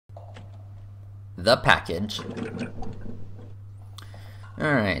the package.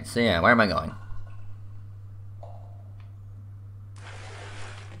 Alright, so yeah, where am I going?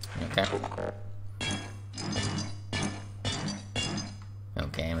 Okay.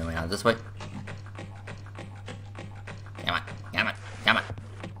 Okay, I'm moving out this way. Come on, come on, come on.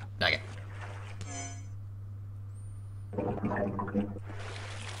 Okay.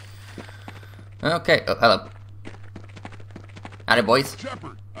 Okay, oh, hello. Howdy, boys.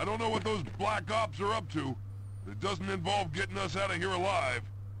 Shepard, I don't know what those black ops are up to, but it doesn't involve getting us out of here alive.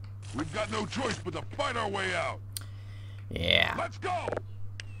 We've got no choice but to fight our way out. Yeah. Let's go!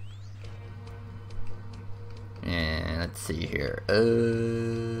 And let's see here.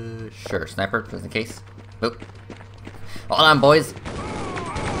 Sure, sniper, just in case. Oop. Hold on, boys.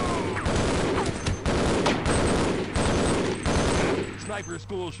 Sniper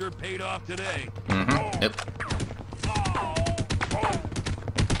school sure paid off today. Mm-hmm. Oop.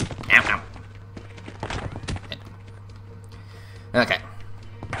 Ow, ow. Okay.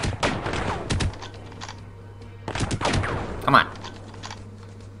 Come on.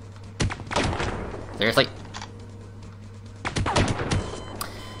 Seriously?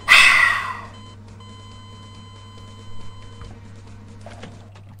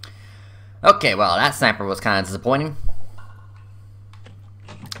 Okay, well, that sniper was kind of disappointing.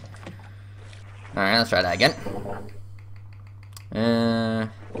 Alright, let's try that again.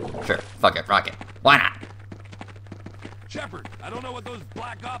 Sure. Fuck it, rocket. Why not? Shepard, I don't know what those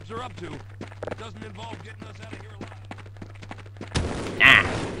black ops are up to. It doesn't involve getting us out of here alive. Nah.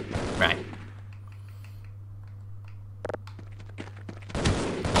 Right.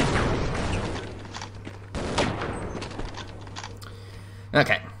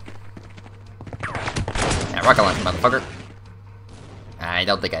 Okay. Now, rocket launch, motherfucker. I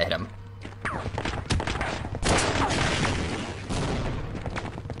don't think I hit him.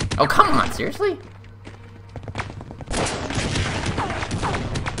 Oh, come on, seriously?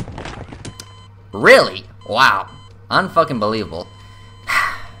 Really? Wow. Unfucking believable.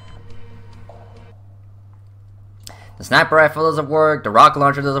 The sniper rifle doesn't work, the rocket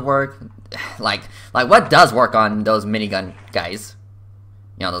launcher doesn't work. Like what does work on those minigun guys?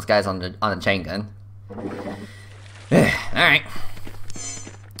 You know, those guys on the chain gun. Alright.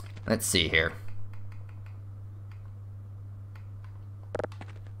 Let's see here.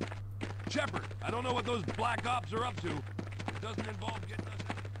 Shepard, I don't know what those black ops are up to. It doesn't involve getting us out.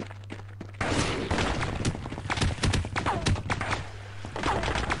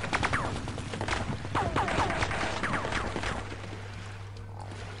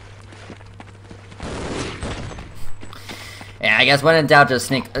 Yeah, I guess when in doubt, just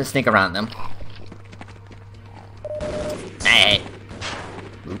sneak around them. Hey.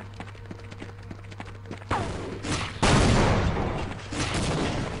 Oop.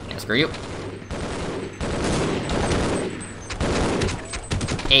 Yeah, screw you.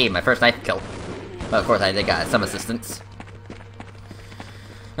 Hey, my first knife kill. Well, of course, I did got some assistance.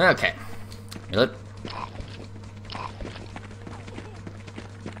 Okay. Reload.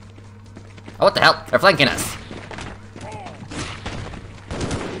 Oh, what the hell? They're flanking us.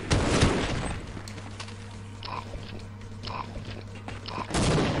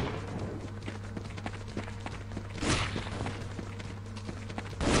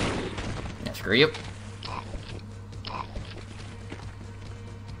 Yeah, screw you.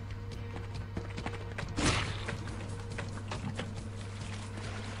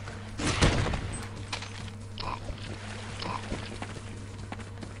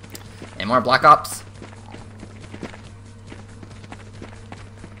 Any more Black Ops?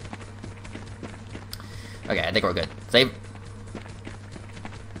 Okay, I think we're good. Save.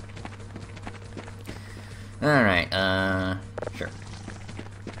 Alright, sure.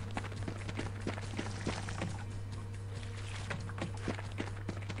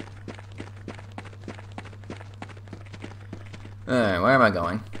 Alright, where am I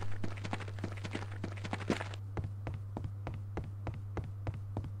going?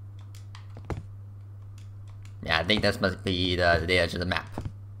 Yeah, I think this must be the edge of the map.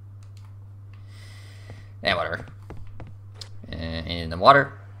 Yeah, whatever. In the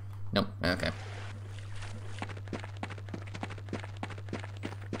water? Nope, okay.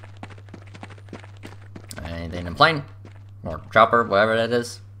 Anything in plane? Or chopper, whatever that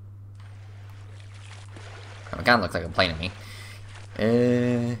is. Oh, it kinda looks like a plane to me.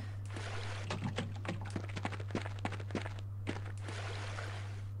 Yeah,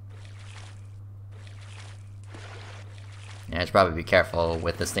 I should probably be careful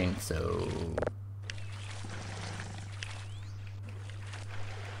with this thing, so...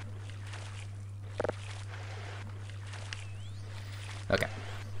 Okay.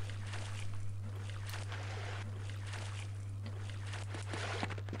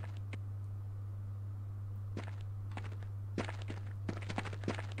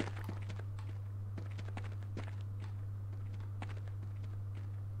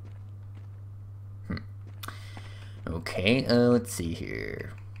 Okay, let's see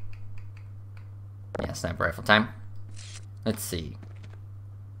here. Yeah, sniper rifle time. Let's see.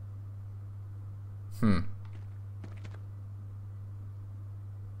 So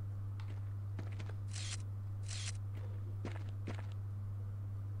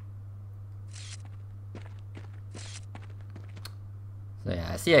yeah,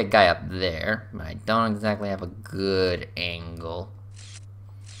 I see a guy up there, but I don't exactly have a good angle.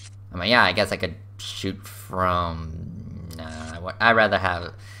 I mean, yeah, I guess I could shoot from... Nah, I'd rather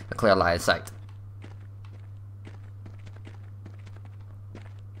have a clear line of sight.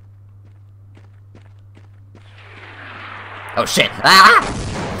 Oh shit! Ah!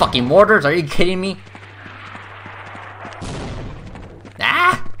 Fucking mortars, are you kidding me?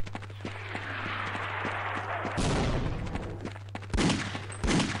 Ah!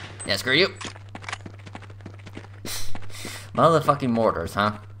 Yeah, screw you. Motherfucking mortars,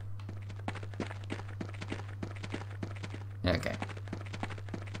 huh? Okay.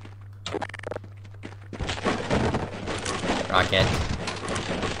 Rocket.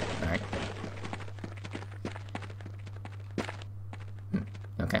 Alright.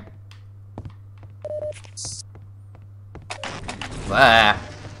 Okay. Ah!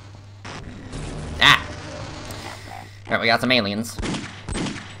 Ah! Alright, we got some aliens.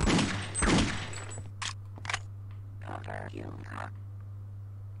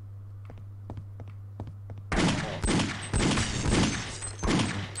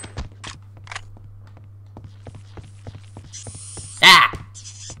 Ah!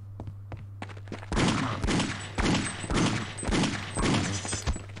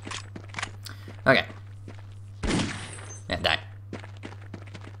 Okay. Yeah, die.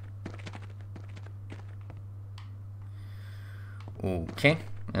 Okay.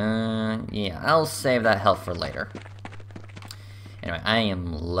 Yeah, I'll save that health for later. Anyway, I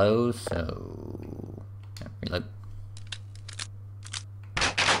am low, so... Reload.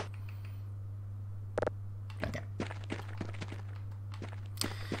 Okay.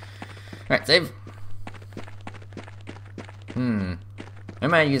 Alright, save. I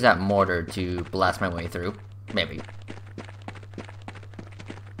might use that mortar to blast my way through. Maybe.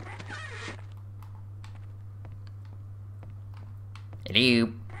 Hello.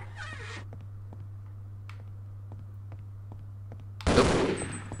 Oop.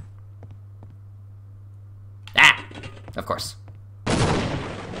 Ah! Of course.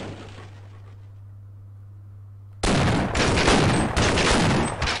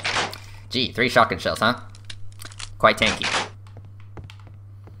 Gee, 3 shotgun shells, huh? Quite tanky.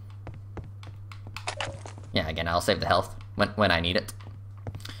 Yeah, again, I'll save the health when I need it.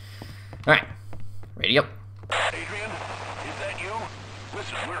 Alright. Radio. Adrian, is that you?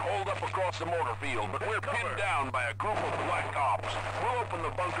 Listen, we're holed up across the mortar field, but we're pinned down by a group of black ops. We'll open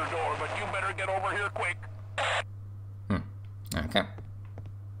the bunker door, but you better get over here quick. Okay.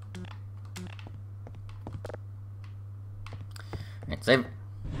 Alright, save.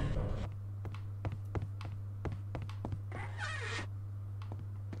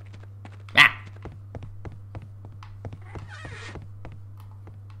 Ah!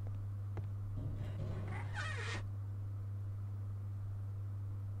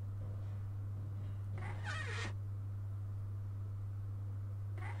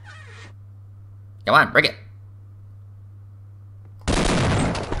 Come on, bring it.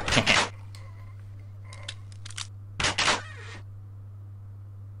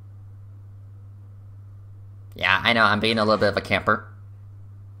 Yeah, I know, I'm being a little bit of a camper.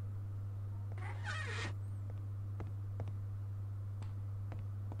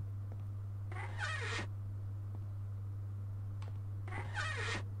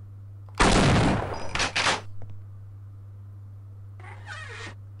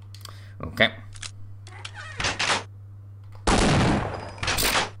 Okay.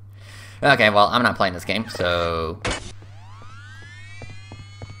 Okay, well, I'm not playing this game, so...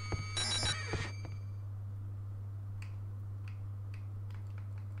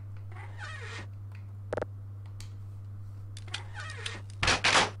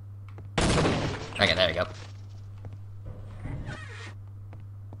 Okay, there you go.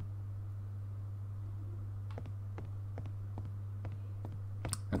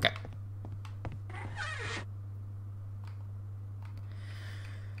 Okay.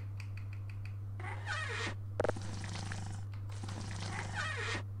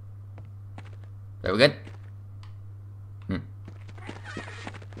 Are we good?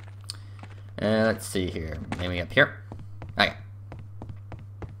 Let's see here. Maybe up here. Okay.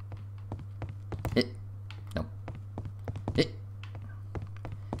 Hit. Nope. Hit.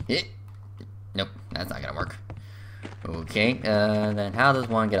 Hit. Nope, that's not gonna work. Okay, then how does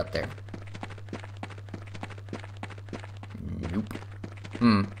one get up there?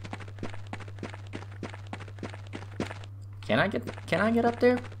 Hmm. Can I get up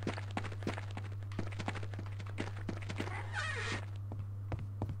there?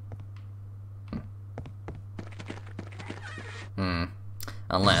 Hmm.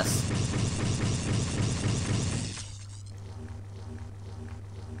 Unless.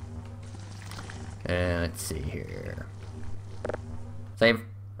 Let's see here. Save.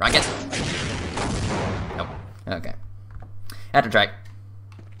 Rocket. Nope. Okay. Had to try.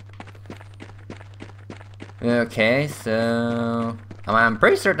 Okay, so I'm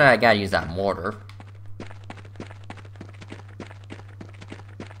pretty certain I gotta use that mortar.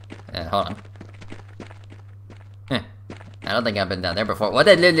 Hold on. I don't think I've been down there before. What?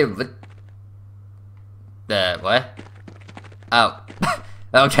 The what? Oh,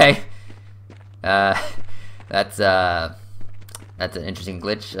 okay. That's an interesting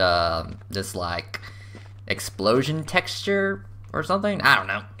glitch. This like explosion texture or something. I don't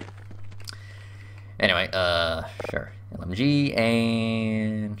know. Anyway, sure. LMG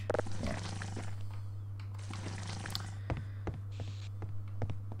and yeah.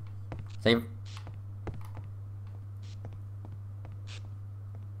 Save.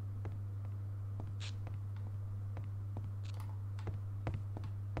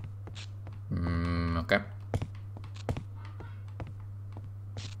 Okay.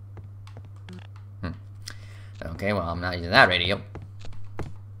 Okay, well, I'm not using that radio.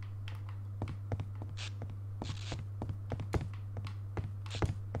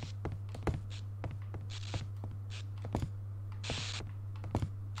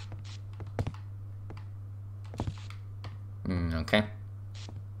 Okay.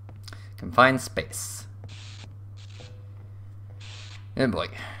 Confined space. Oh boy.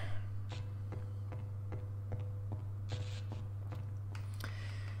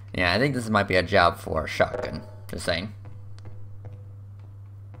 Yeah, I think this might be a job for a shotgun. Just saying.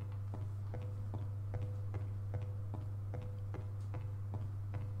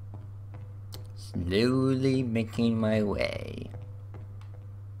 Slowly making my way.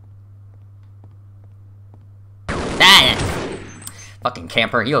 Ah! Fucking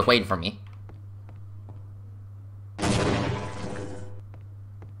camper, he was waiting for me.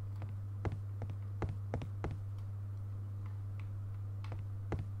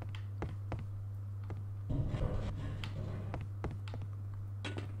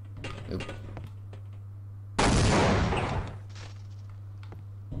 Oop.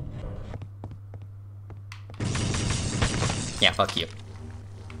 Yeah, fuck you.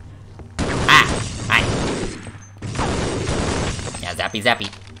 Ah! Hi! Yeah, zappy zappy.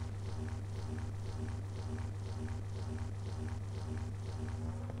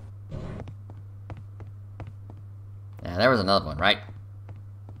 Yeah, there was another one, right?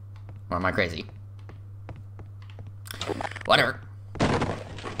 Or am I crazy? Whatever.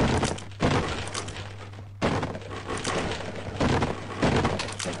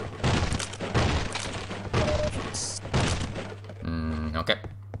 Okay.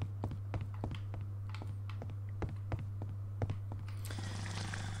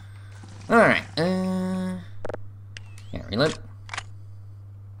 Alright, yeah, reload.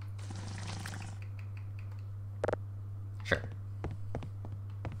 Sure.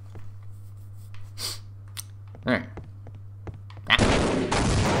 Alright. Ah.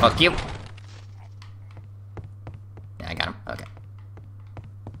 Fuck you. Yeah, I got him. Okay.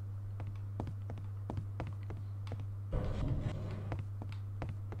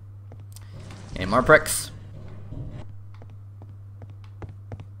 Any more pricks?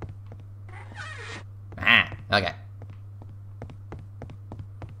 Ah, okay.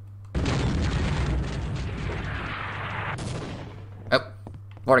 Oh,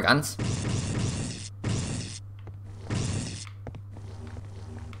 water guns.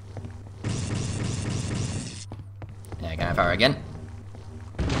 Yeah, can I fire again?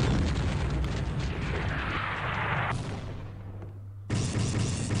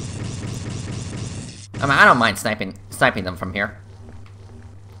 I mean, I don't mind sniping them from here.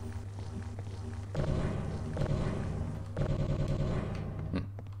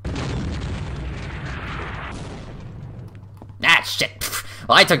 Ah, shit!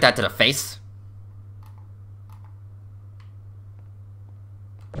 Well, I took that to the face.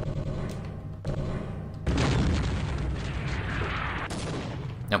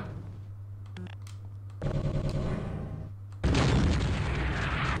 Nope.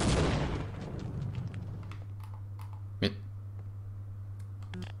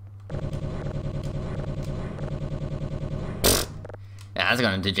 Yeah, that's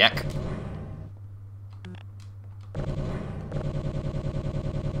gonna deject.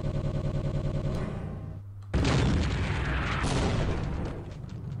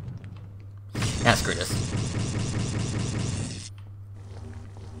 Ah, screw this.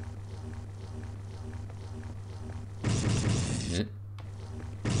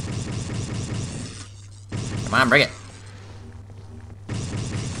 Come on, bring it.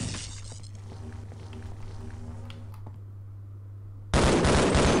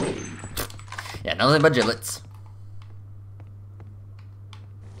 Yeah, nothing but giblets.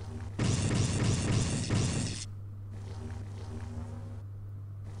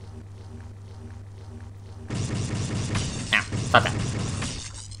 Ow, stop that.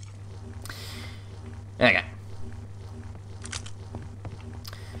 Okay.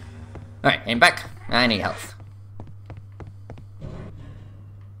 Alright, aim back. I need health.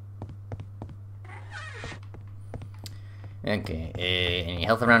 Okay, any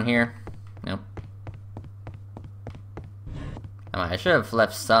health around here? Nope. I should have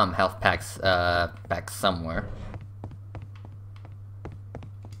left some health packs back somewhere.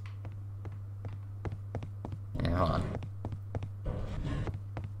 Yeah, hold on.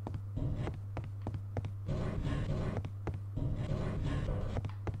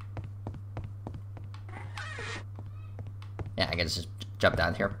 Yeah, I guess just jump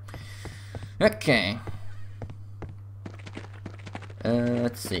down here. Okay.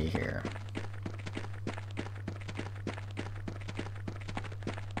 Let's see here.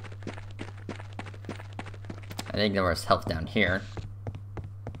 I think there was health down here.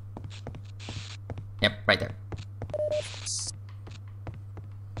 Yep, right there.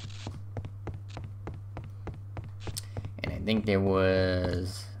 And I think there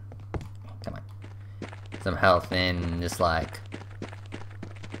was... Come on. Some health in this, like...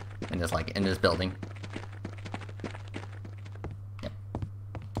 in this building. Yep.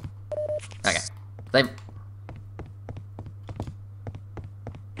 Okay. Save.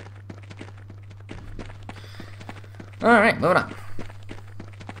 Alright, moving on.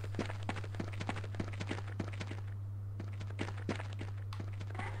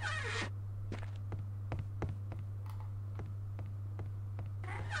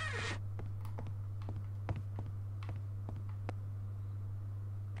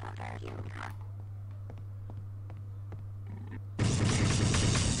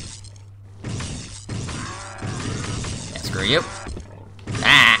 Yeah, screw you.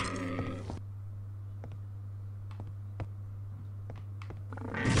 Ah!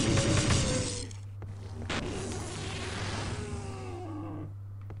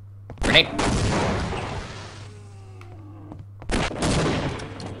 Grenade.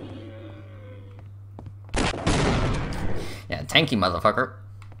 Yeah, tanky motherfucker.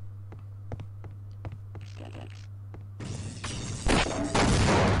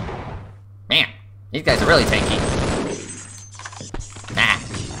 Man, these guys are really tanky. Ah.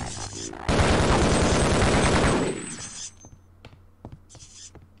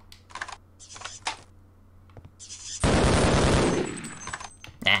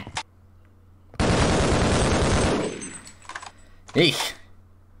 Ah. Eesh.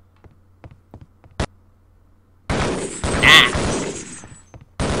 Ah!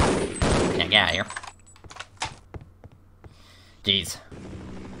 Yeah, get out of here. Jeez.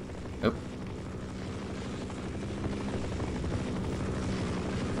 Oop.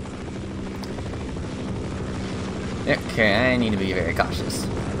 Okay, I need to be very cautious.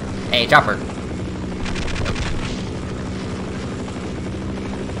 Hey, chopper!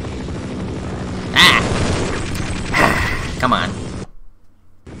 Ah! Come on.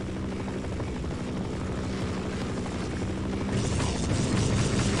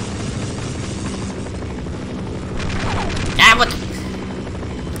 Ah, what?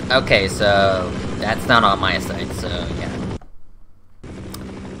 Okay, so that's not on my side, so yeah.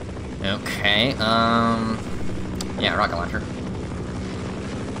 Okay, yeah, rocket launcher.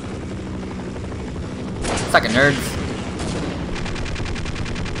 Suck it, nerds.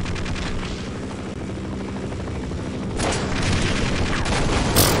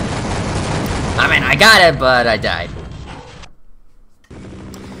 I mean, I got it, but I died.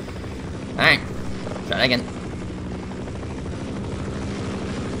 Alright, try that again.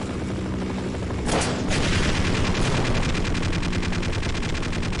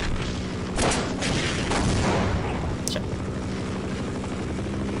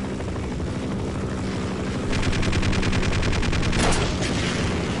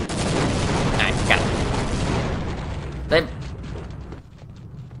 Save.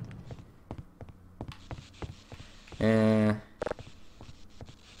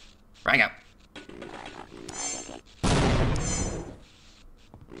 Right up.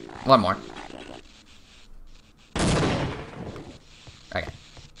 One more. Okay.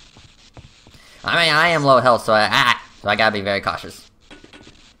 I mean, I am low health, so I gotta be very cautious.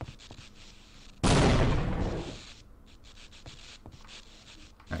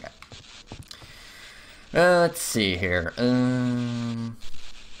 see here.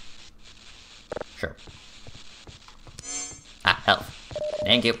 Sure. Ah, health.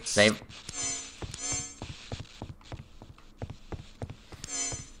 Thank you. Save.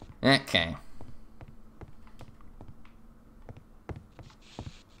 Okay.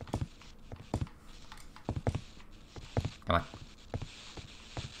 Come on.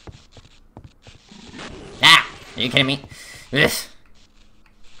 Ah! Are you kidding me? Ugh.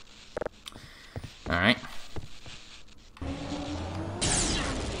 Alright.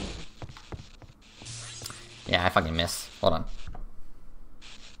 Yeah, I fucking miss. Hold on.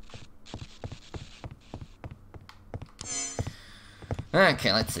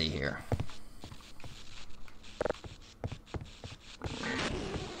 Okay, let's see here.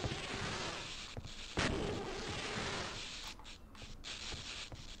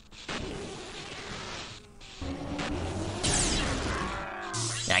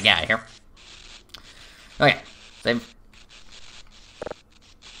 Yeah, get out of here. Okay, save.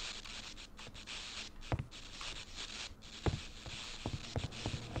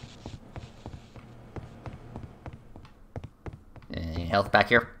 Any health back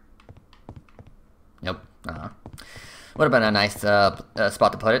here? Nope. Would have been a nice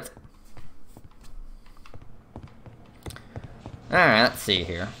spot to put it. Alright, let's see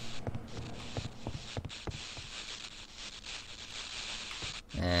here.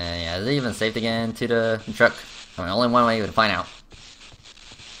 Yeah, is it even safe to get into the truck? I mean, only one way to find out.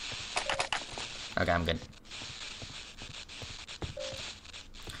 Okay, I'm good.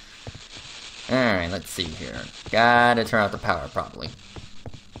 Alright, let's see here. Gotta turn off the power, probably.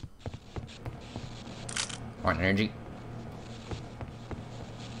 More energy.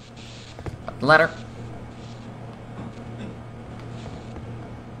 Up the ladder.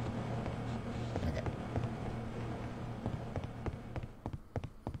 Okay.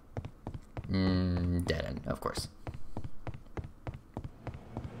 Dead end, of course.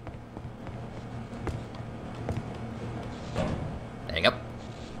 There you go.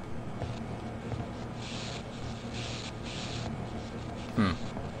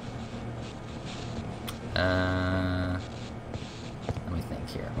 Let me think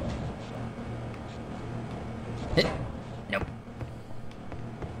here. Nope.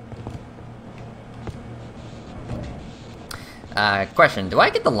 Question, do I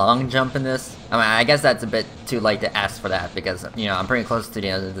get the long jump in this? I mean, I guess that's a bit too late to ask for that because, you know, I'm pretty close to the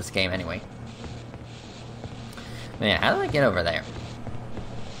end of this game anyway. But yeah, how do I get over there?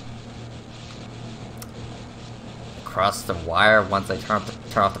 Across the wire once I turn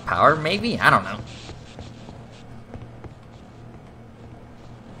off the power, maybe? I don't know.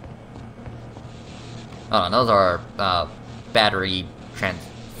 Oh, those are battery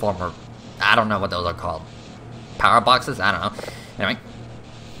transformer. I don't know what those are called. Power boxes? I don't know. Anyway,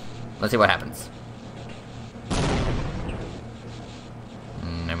 let's see what happens.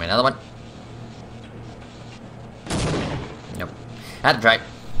 Maybe another one. Nope. Had to try.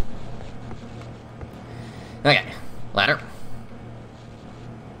 Okay, ladder.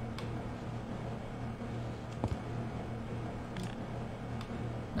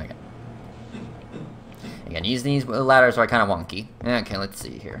 Okay. Again, using these ladders are kind of wonky. Okay, let's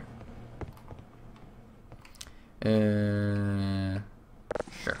see here.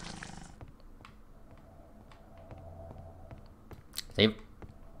 Sure. Save.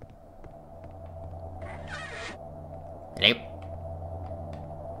 Save.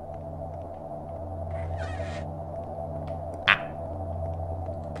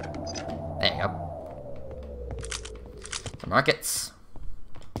 There you go. Some rockets.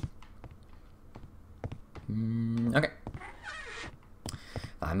 Okay.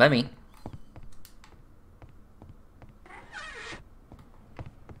 Fine by me.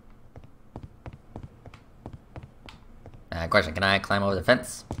 Question, can I climb over the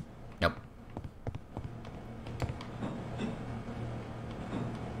fence? Nope.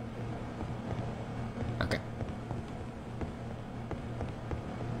 Okay.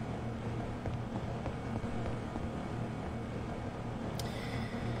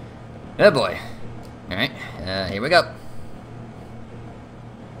 Oh boy. Alright, here we go.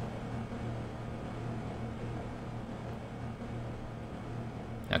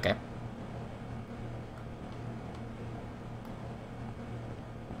 Okay.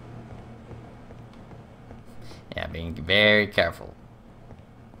 Yeah, being very careful.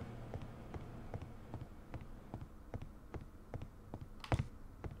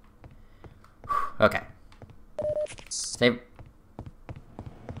 Okay. Save.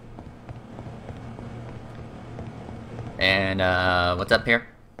 And, what's up here?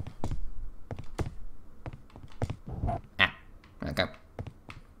 Ah, okay.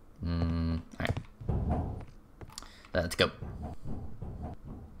 Alright. Let's go.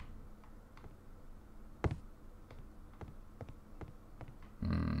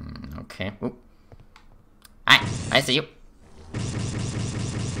 Okay. Oop. Hi, I see you.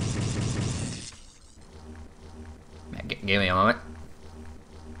 Give me a moment.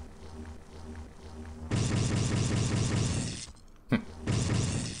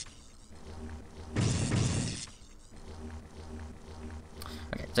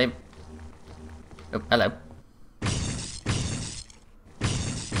 Okay, save. Oh, hello.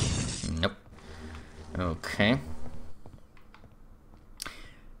 Nope. Okay.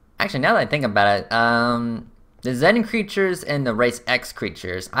 Actually, now that I think about it, the Zen creatures and the Race X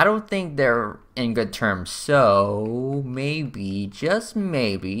creatures, I don't think they're in good terms, so maybe, just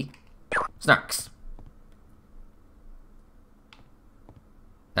maybe, Snarks.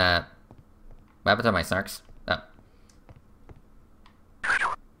 What happened to my Snarks? Oh.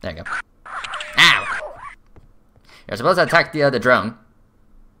 There you go. Ow! You're supposed to attack the other drone.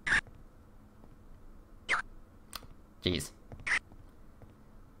 Jeez.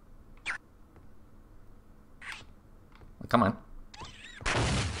 Come on.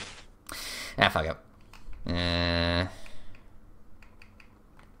 Ah, fuck up. Oh,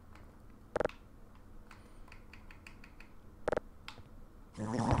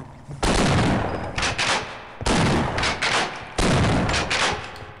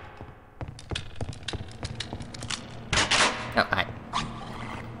 hi.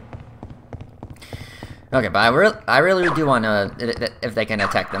 Okay, but I really do want to, if they can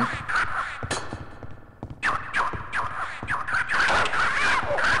attack them.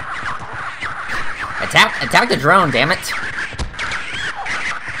 Attack the drone, damn it!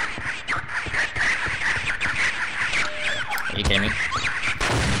 Are you kidding me?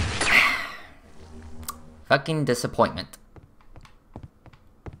 Fucking disappointment.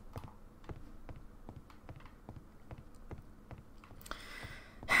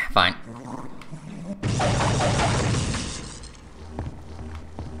 Fine.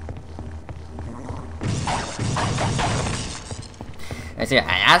 I see,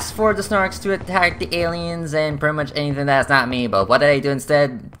 I asked for the Snarks to attack the aliens and pretty much anything that's not me, but what did they do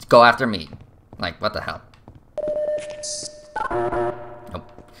instead? Go after me. Like, what the hell? Nope.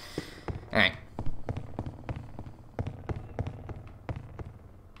 Alright.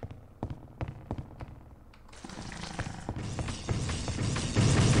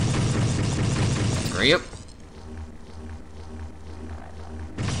 Screw you.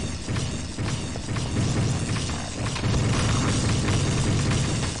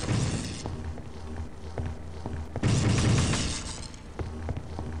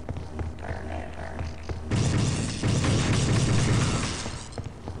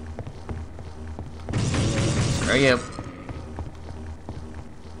 Screw you.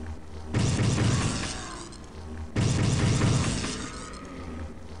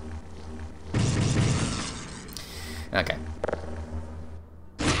 Okay.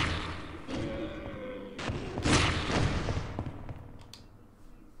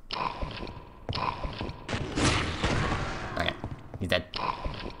 Okay, he's dead.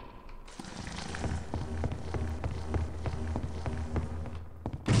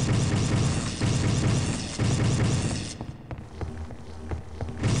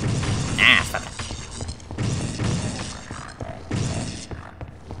 Ah, stop it.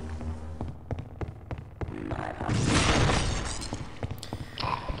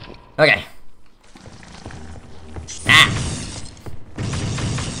 Okay. Ah!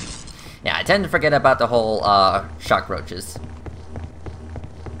 Yeah, I tend to forget about the whole, shock roaches.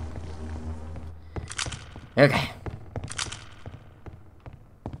 Okay.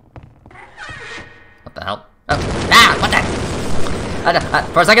 What the hell? Oh. Ah! What the?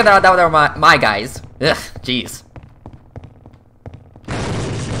 For a second, that were my guys. Ugh, jeez.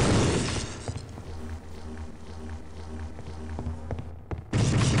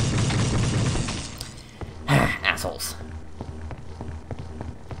 Assholes.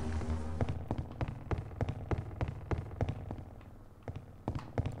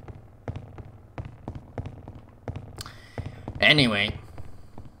 Anyway.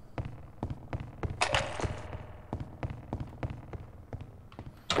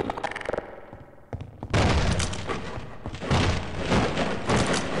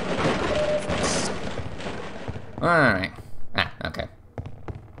 Alright. Ah, okay.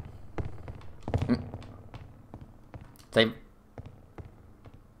 Save.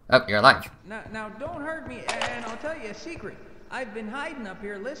 Oh, you're alive. Now, don't hurt me, and I'll tell you a secret. I've been hiding up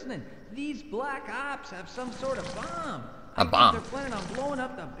here listening. These black ops have some sort of bomb. A bomb? They're planning on blowing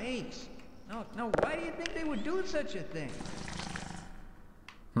up the base. Now, why do you think they would do such a thing?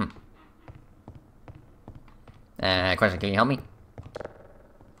 Question, can you help me?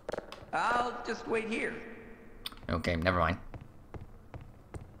 I'll just wait here. Okay, never mind.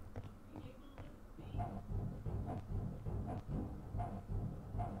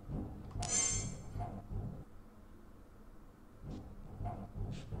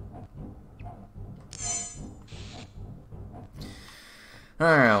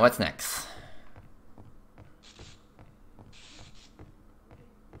 Alright, what's next?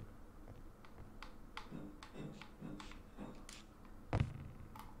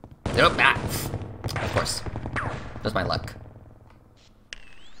 Nope, of course. Just my luck.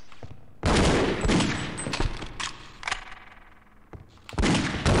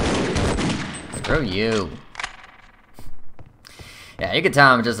 Screw you. Yeah, you can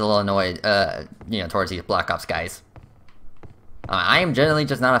tell I'm just a little annoyed, you know, towards these Black Ops guys. I am generally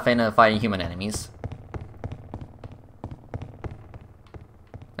just not a fan of fighting human enemies.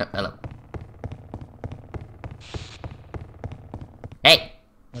 Oh, hello. Hey!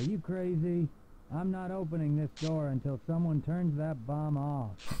 Are you crazy? I'm not opening this door until someone turns that bomb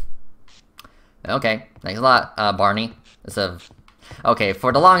off. Okay, thanks a lot, Barney. Okay,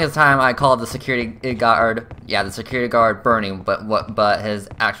 for the longest time I called the security guard, yeah, the security guard Bernie, but his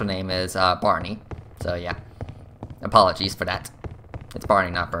actual name is Barney. So yeah, apologies for that. It's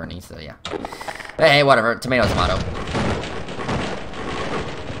Barney, not Bernie. So yeah. Hey, whatever. Tomato, tomato.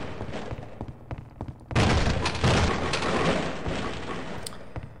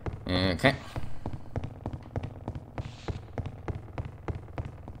 Okay.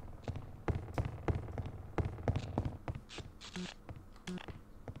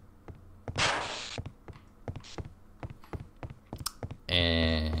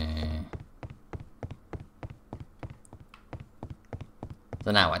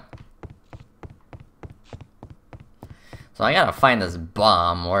 So now what? So I gotta find this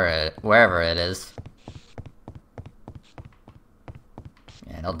bomb wherever it is.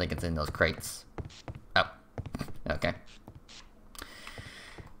 Yeah, I don't think it's in those crates. Oh, okay.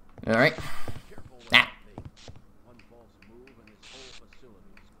 All right. Ah.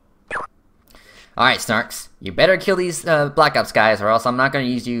 All right, Snarks. You better kill these Black Ops guys, or else I'm not gonna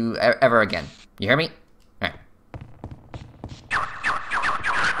use you ever again. You hear me? All right.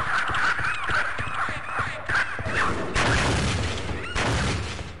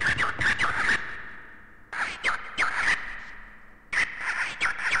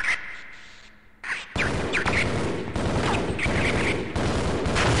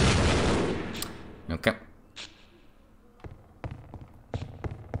 Okay.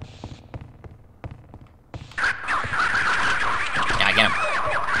 Yeah, get him.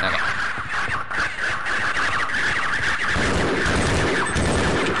 Okay.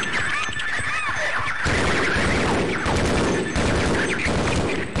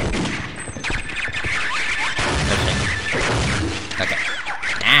 Okay.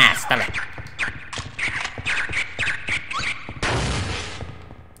 Ah, stop it.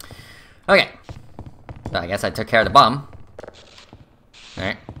 Okay. So I guess I took care of the bomb.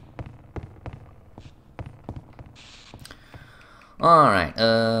 Alright. Alright,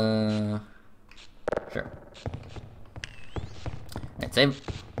 sure. Alright, save.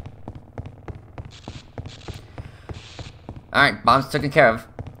 Alright, bomb's taken care of.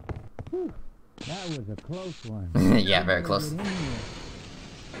 Whew, that was a close one. Yeah, very close.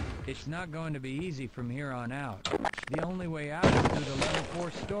 It's not going to be easy from here on out. The only way out is through the level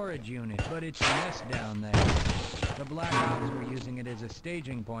 4 storage unit, but it's a mess down there. The Black Ops were using it as a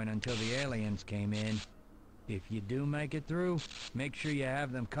staging point until the aliens came in. If you do make it through, make sure you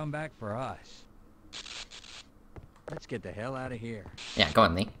have them come back for us. Let's get the hell out of here. Yeah, go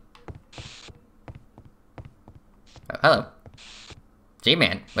on, Lee. Oh, hello.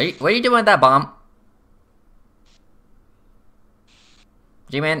 G-Man, what are you doing with that bomb?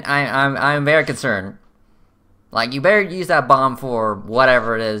 G-Man, I'm very concerned. Like, you better use that bomb for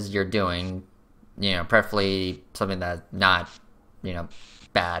whatever it is you're doing. You know, preferably something that's not, you know,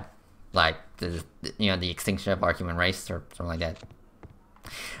 bad. Like, the extinction of our human race or something like that.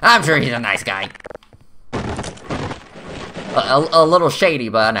 I'm sure he's a nice guy. A little shady,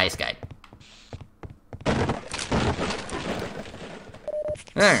 but a nice guy.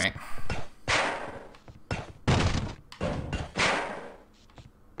 Alright.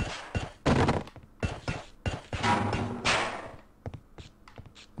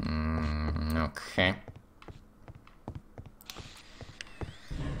 Okay.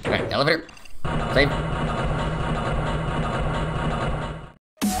 Alright, elevator. Save.